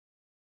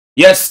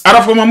Yes,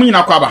 out of my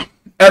mumina kwaba.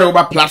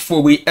 Eroba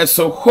platform we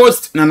so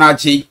host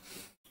Nanaji.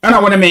 And I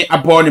want to make a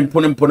born in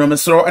Punum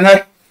so and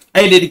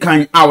I did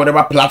kind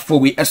our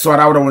platform we so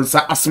out of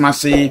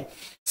asmasi.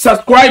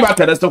 Subscribe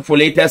to the stuff for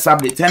latest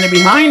updates and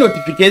behind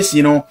notification,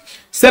 you know,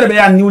 set up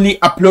a newly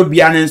upload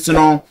beyond you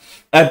know,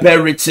 a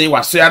very rich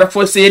was so out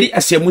for say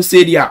as you must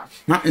say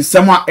not in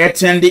someone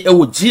attending a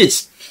wood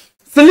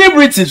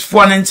celebrities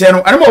for an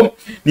channel. I don't know,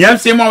 the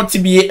same out to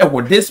be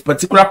with this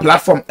particular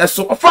platform as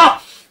so far.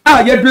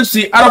 Ah, yet to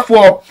see out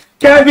for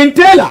Kevin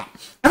Taylor.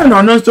 I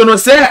don't know, so no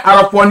say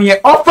out of 1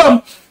 year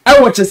offer. I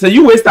watch as a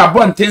US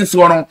born 10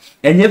 so and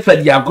yet for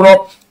the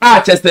agro.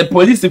 Ah, just the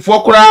police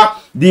for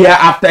crowd. They are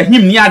after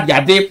him near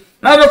their day.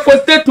 Now the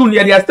first day to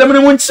near the assembly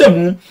won't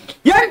say,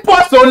 young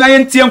post on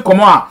 19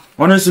 come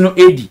on us no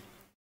 80.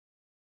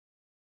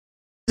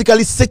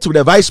 Basically, sit with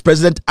the vice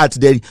president at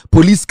the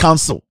police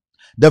council.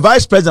 The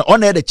vice president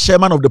honored the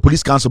chairman of the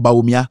police council,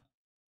 Baumia.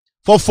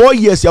 For 4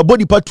 years, your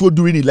body part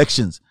during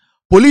elections.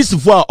 Police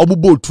for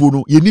obubo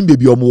tuno ye nim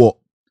bebi omwo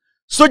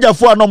soldier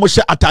for no mo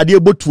hye atade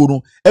ebotuo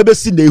no ebe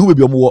si na ehu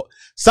bebi omwo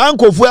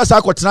sankofo ya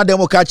sakotena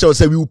dem ka che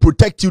say we will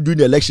protect you during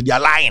the election. They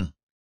are lying.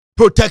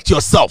 Protect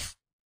yourself.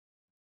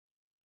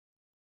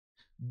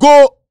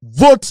 Go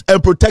vote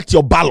and protect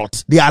your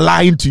ballot. They are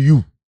lying to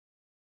you.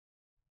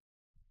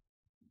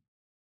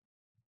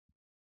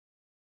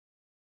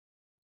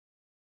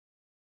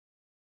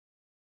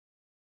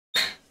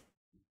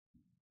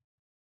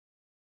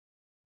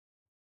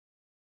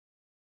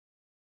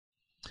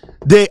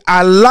 They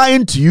are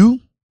lying to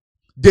you.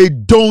 They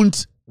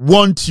don't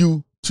want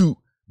you to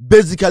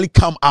basically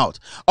come out.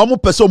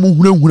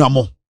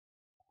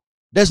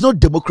 There's no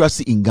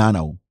democracy in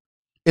Ghana.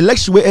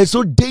 Election is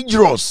so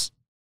dangerous.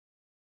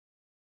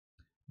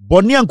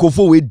 Boni and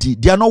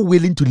Kofo they are not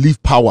willing to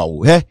leave power.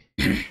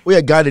 We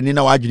are Ghana in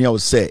our junior will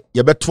say,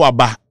 you better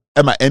aba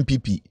Emma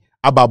MPP.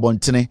 Aba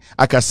Bontene,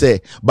 I can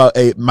say, but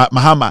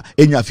Mahama,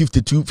 enya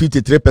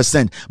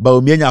 53%, but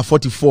Omienya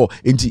 44.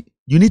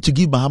 You need to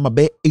give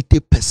Mahama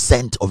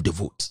 80% of the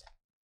vote.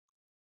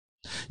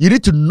 You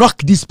need to knock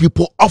these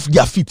people off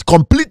their feet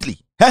completely.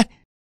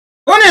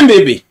 One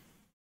baby.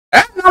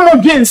 I'm not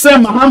again say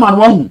Mahama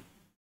one.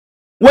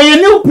 When you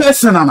new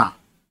person, Anna,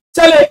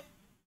 tell it.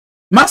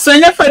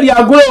 Masanya for the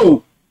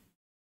agro.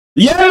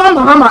 Yeah,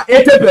 Mahama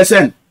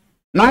 80%.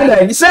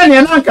 Neither you say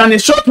you're not can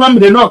short one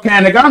with the no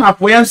can the Ghana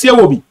for YMCA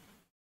will be.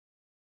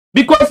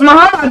 Because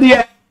Mahama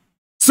there,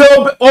 so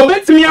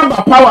obey me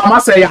about power,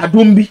 Masaya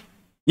Dumbi.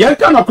 Yen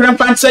kan okran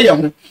fan say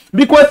ye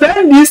because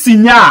NDC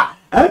nya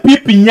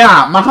MPP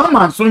nya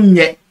Mahama so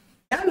nye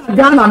na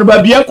Ghana no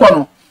ba bia ko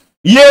no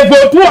ye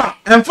vote a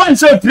enfan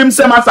say trim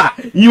say masa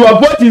you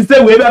are voting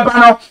say we be ba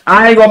no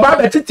I go ba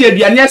betete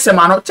aduane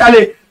esema no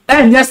chale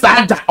enye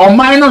sa da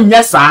oman no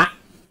nye sa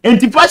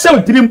enti fa say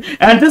trim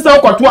enti say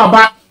okoto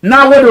aba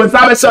na we do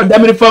say be say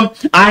damri fam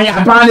I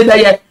aba ne da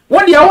ye wo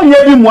de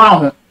wonye bi mu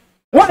aho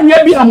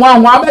wonye bi amu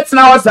aho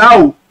abetena wo sa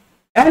o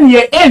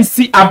enye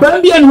NC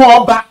aban bi enu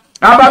oba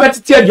Aba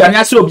betiti aduane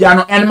ase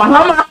obiano and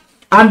Mahama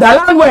and the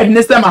language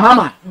ne say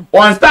Mahama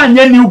on stand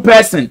new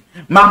person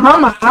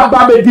Mahama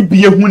aba be di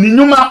bie hu ni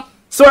nyuma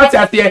so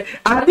atiate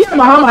ade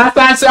Mahama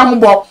asan se ho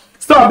bo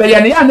so be ye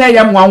ne ya na ye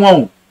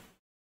mwanwon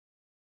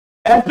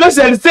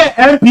especially say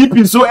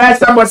MPP so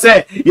esabo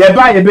say ye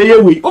ba ye be ye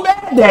we o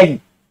be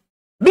den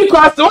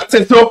because what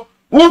is so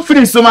won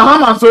free so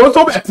Mahama so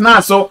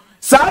betena so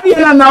saade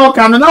na o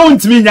kan na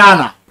wontimi nya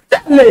na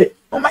tele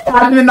o ma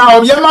ya na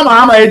o ye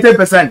Mahama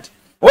 80%.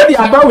 What the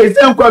about we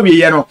say nkwa we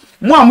ye no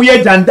mo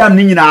amuye jandam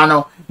ni nyina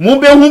no mo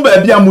be hu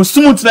ba bia mo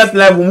smoothness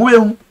level mo be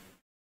hu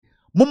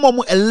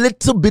mo a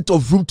little bit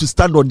of room to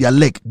stand on their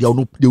leg. They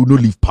will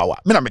not leave power.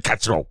 Me na me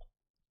catch wrong.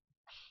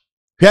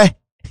 Yeah.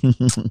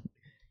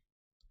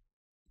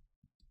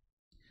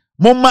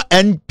 Mama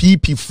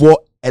NPP for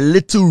a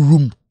little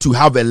room to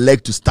have a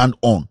leg to stand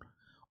on.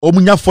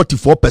 Omunya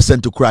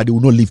 44% to cry, they will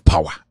not leave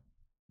power.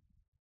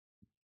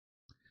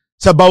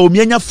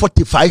 Sabaomianya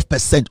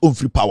 45% on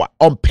free power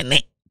on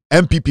penny.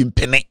 MPP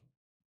penny.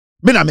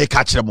 Me na me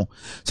catch them.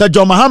 So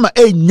John Mahama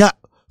nya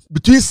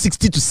between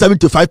 60 to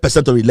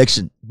 75% of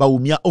election.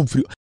 Baumia on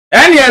free.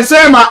 And yes,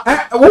 say ma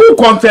who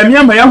confirm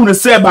ya ma ya hunu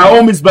say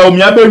ba Miss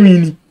Baumia be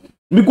wini.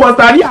 Because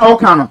tadi a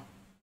okano.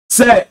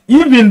 Say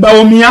even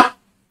Baumia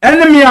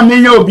enemy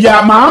amenya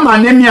obia Mahama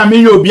enemy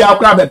amenya obia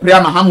akra be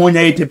prayer Mahama onya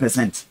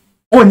 80%.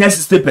 Onya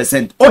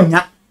 60%.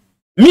 Onya.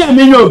 Me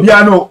amenya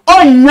obia no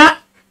onya.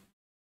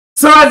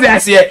 So as I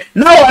say,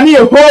 now I need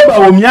a whole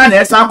Baumia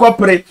and Sanko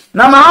pray.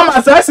 Now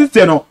Mahama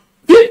says, no,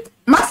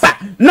 Master,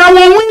 now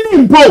we're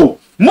winning, bro.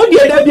 Mudi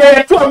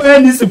there 2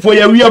 minutes for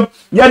your real.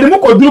 Ya the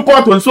Moko do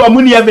court on so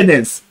many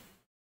evidence.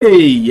 Hey,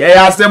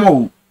 yeah,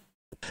 Samo.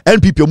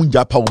 NPP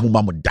Munja Power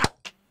Mumamuda.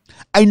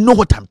 I know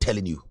what I'm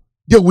telling you.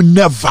 They will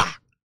never.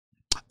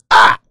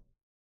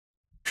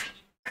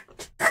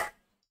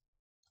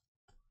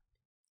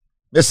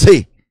 Let's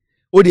say,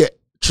 oh, dear,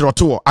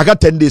 Chiroto, I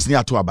got 10 days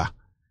near Tuaba.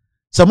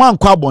 Someone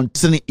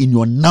quabonting in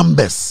your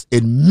numbers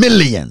in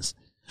millions.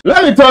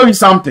 Let me tell you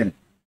something.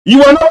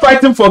 You are not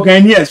fighting for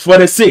Ghanaians for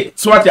the sake.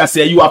 So what I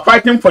say, you are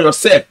fighting for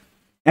yourself.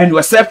 and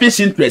your selfish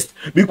interest.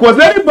 Because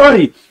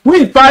anybody who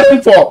is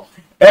fighting for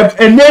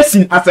a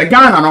nation as a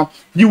Ghana, no,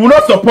 you will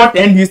not support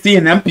NDC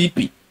and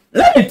MPP.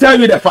 Let me tell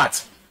you the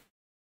fact.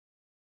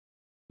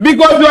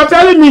 Because you are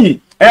telling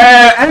me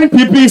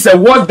NPP is a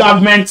worse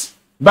government,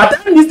 but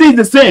NDC is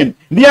the same.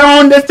 They are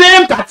on the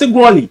same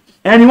category.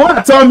 And you want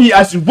to tell me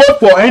I should vote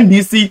for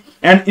NDC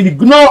and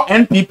ignore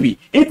NPP.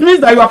 It means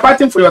that you are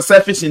fighting for your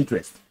selfish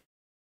interest.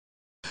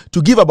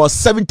 To give about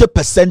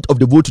 70% of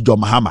the vote to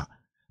John Mahama.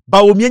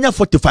 But we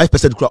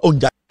 45%.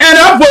 And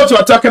that vote you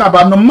are talking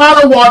about, no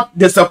matter what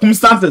the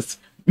circumstances,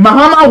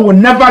 Mahama will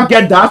never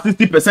get that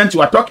 60%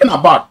 you are talking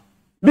about.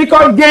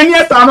 Because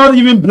Ghanaians are not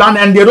even blind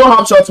and they don't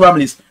have short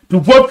families to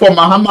vote for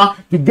Mahama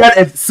to get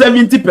a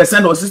 70%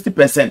 or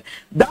 60%.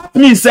 That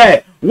means,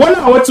 say, when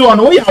I want to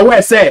know, we are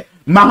aware, say,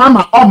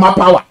 Mahama all my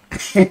power.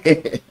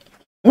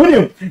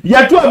 When you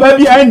are to a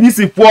baby and this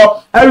is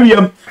for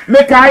area,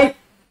 make I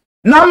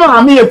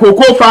now me a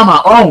cocoa farmer.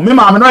 Oh, me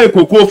mama not a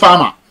cocoa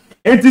farmer.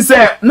 It is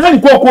a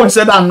none cocoa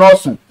said and no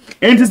soon.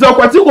 It is a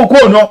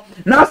cocoa no,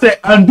 now say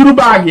Andrew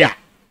Bagia.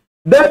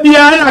 That be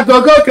a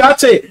cocoa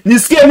catchy,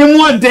 this skinny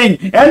one thing,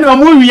 and no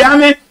movie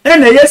yame,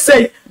 and they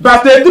say,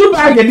 but they do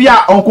bag a dear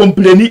on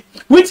complaining,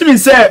 which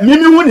means say,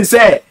 Mimi wouldn't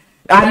say,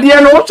 I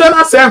dear no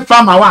channel send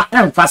farmer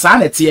and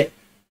fasanity.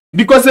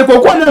 Because the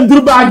cocoa and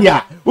drew bag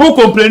ya, who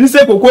complain,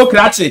 say cocoa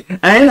cratchy,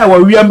 and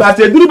our we but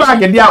they drew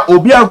bag a dear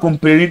obia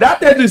complaining.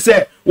 That is to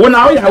say, when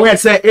I will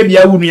say,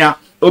 Ebia Unia,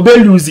 obey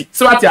Lucy.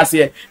 So what I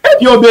say,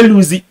 if you obey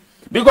Lucy,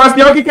 because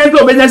the okay can't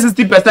obey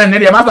 60% in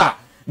the matter.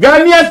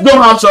 Ghanaians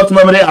don't have short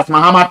memory as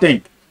Mahama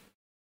think.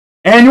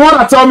 And you want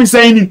to tell me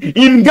saying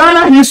in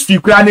Ghana history,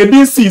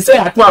 BC say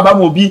at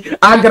Wabamobi,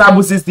 I grab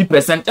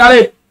 60%.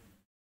 Charlie,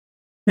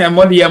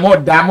 more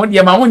damn,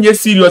 you won't get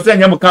serious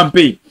and you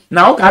campaign.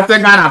 Now, I say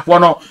Ghana for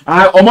no,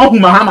 Omohu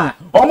Mahama,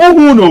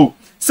 Omohu no.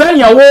 Send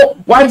your war,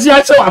 what you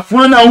actually a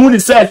friend who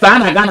says,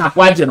 Anna Ghana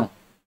for general.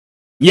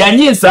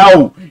 Yanni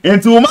so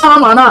into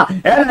Mahama now,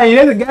 and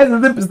I get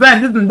 60% this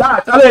and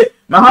that. Charlie,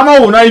 Mahama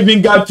will not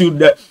even get to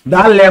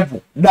that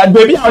level. That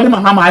baby out of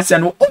Mahama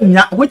said,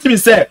 which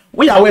means say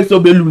we are way so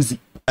be losing.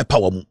 A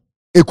power,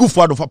 a good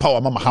father for power,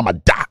 Mahama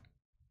da.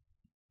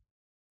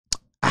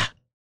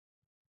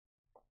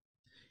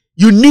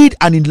 You need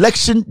an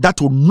election that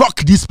will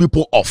knock these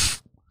people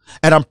off.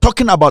 And I'm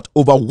talking about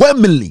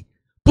overwhelmingly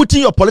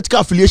putting your political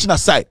affiliation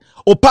aside.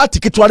 Or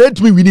party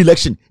to me win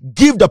election.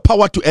 Give the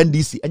power to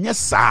NDC. And yes,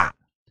 sir.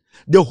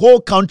 The whole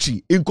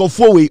country in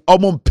Kofowe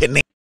omon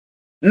penny.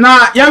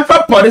 Na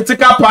yamfa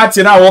political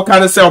party na wo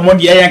kan say omon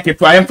de yanke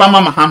to yamfa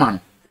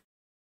Mahama.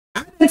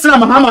 I think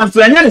Mahama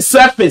so any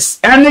surface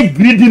any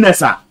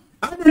greediness I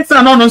think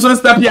no so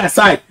step here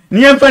aside.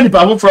 Ni yamfa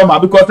nipa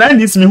from because then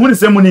this me who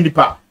say money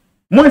nipa.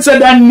 Mon say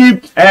that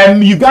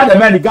you got the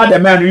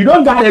man, you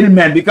don't got any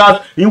man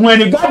because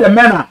when you got the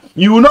man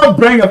you will not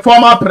bring a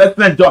former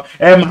president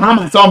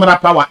Mahama some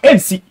power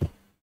NC.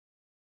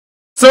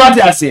 So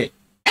what I say?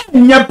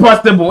 Ain't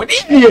possible.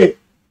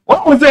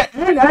 What was it?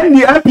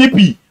 Any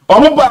MPP?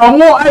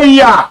 Omo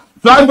aya.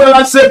 So I'm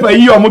gonna say per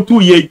year omo 2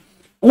 years.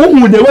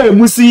 Who the way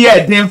musi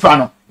ye den fa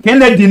no.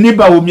 Kennedy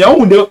neighbor wo me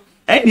who the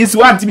and this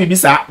one to be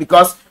bisa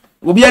because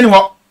obi ani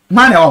ho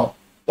man ho.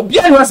 Obi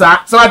ani ho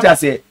sa so what I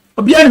say.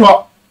 Obi ani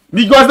ho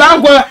because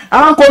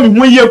I'm coming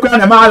when you can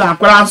na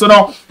kwara so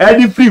no e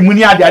di free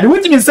muni ade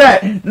which mean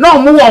say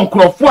no mo won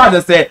krofo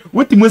ade say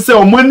which mean say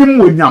o manim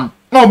wonyam.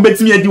 No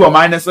betimi edi wo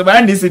minus so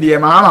and this dey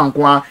Mahama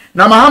nko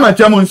na Mahama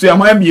twam nso e ho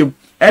abiem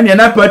and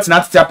na party na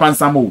tete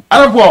pansamo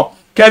alafo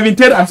Kevin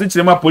Taylor and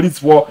Suchirema police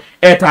for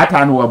air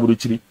tata no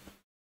waburuchiri.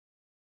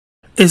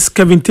 Is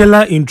Kevin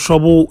Taylor in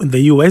trouble in the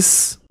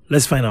US?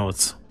 Let's find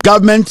out.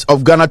 Government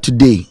of Ghana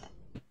today,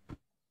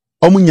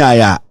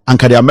 Omunyaya, and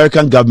the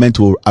American government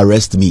will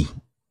arrest me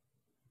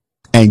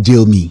and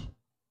jail me.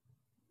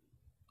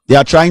 They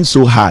are trying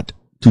so hard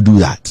to do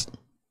that.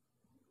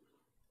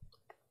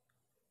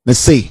 Let's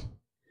say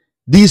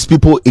these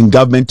people in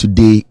government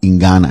today in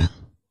Ghana,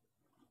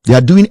 they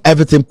are doing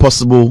everything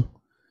possible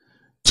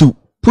to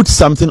put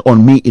something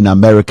on me in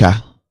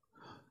America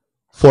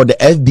for the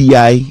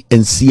FBI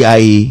and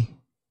CIA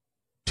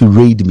to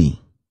raid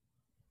me.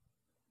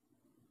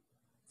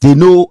 They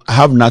know I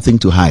have nothing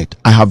to hide.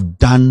 I have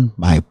done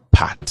my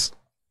part.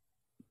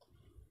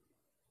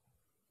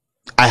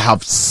 I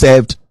have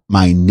served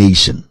my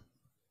nation.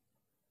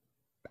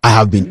 I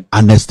have been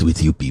honest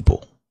with you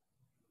people.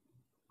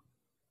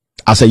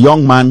 As a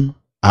young man,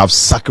 I have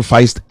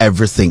sacrificed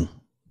everything.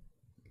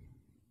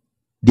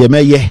 I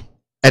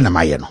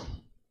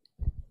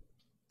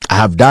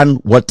have done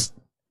what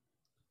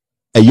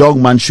a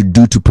young man should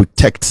do to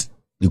protect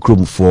the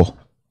Krom 4.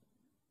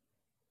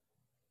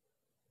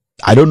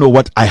 I don't know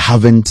what I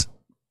haven't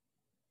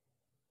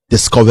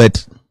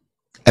discovered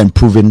and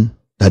proven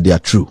that they are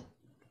true.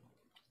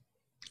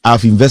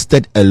 I've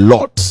invested a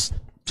lot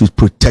to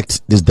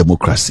protect this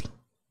democracy.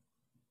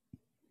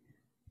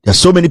 There are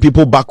so many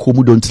people back home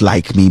who don't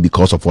like me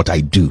because of what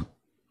I do.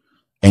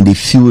 And they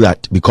feel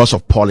that because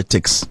of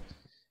politics,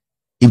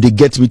 if they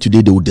get me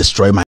today, they will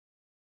destroy my...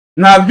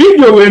 Now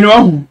video we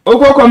know,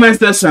 oko comment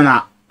section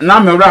na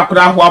me ra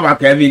kura ho aba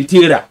Kevin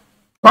Tira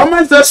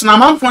comment section na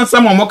man fon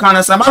some mo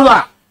kan say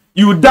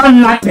you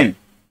done nothing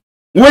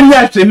when you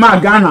actually ma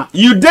Ghana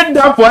you did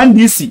that for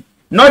NDC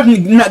not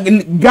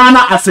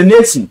Ghana as a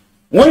nation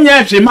when you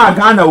actually ma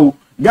Ghana o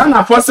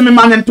Ghana for some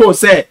man to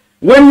say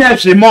when you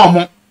actually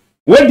mo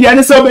we di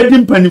ani say obedi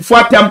mpanifo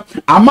atam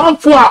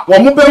amanfo a wo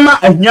mo be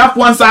ma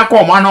ahiafo ansa ka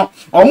omo no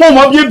omo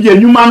mo bie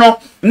enuma no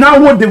na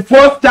wo the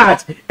first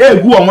start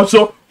egu omo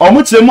so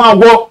omo kire mu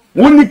awo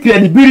woni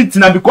credibility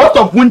na because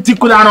of wonti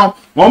kula no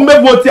omo be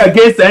vote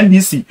against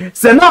NDC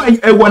say na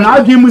e wona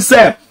adwemu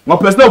say wo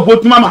person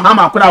vote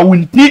Mahama kula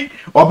wonti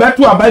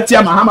obeto abati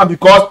Mahama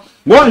because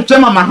won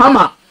chema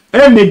Mahama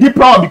me di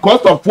power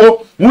because of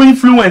who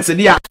influence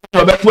dia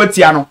obeto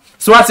atia no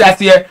so what I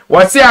say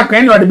what say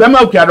akan no de be ma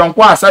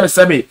okuadonko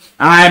asabe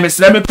I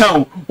mesle me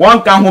kan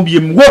won kan ho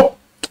biem wo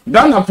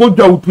Ghana fo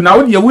dwa utu na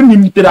wo de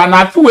wonim tira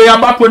na afi we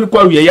abato ni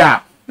kwa wiye ya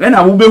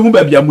na wo be hu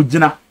ba bia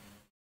mugina